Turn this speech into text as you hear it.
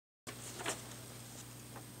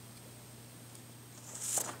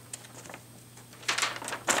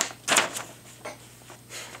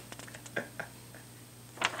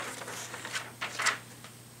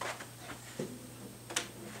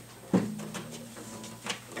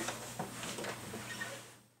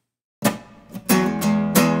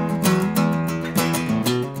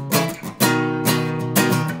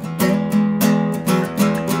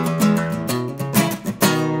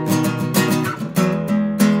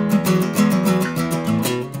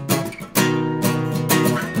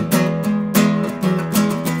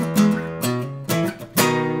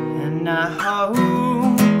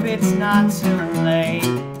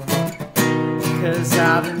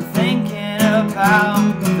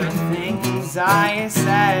about the things I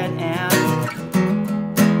said,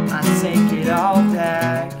 and I take it all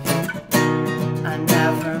back. I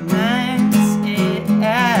never meant it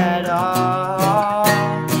at all.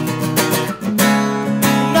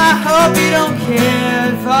 And I hope you don't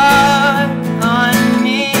give up on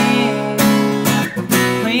me.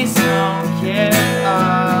 Please don't give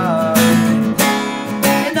up.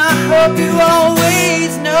 And I hope you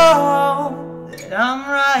always know that I'm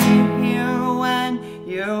right here when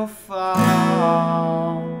you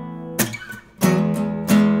fall.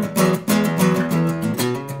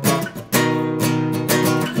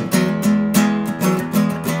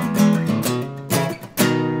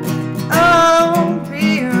 I'll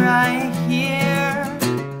be right here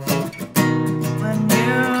when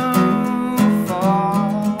you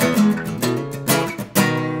fall.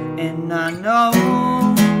 And I know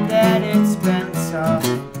that it's been tough.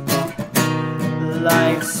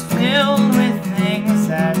 Life's filled with things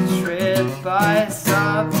that trip us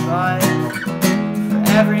up, but for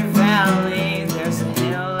every valley there's a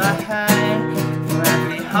hill ahead. For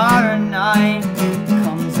every hard night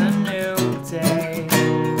comes a new day.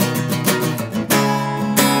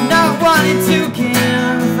 Not wanting to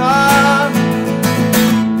give up,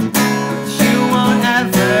 but you won't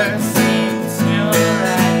ever seem to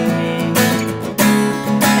let me.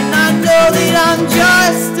 And I know that I'm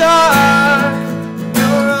just stuck.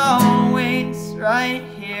 You're always right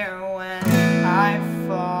here.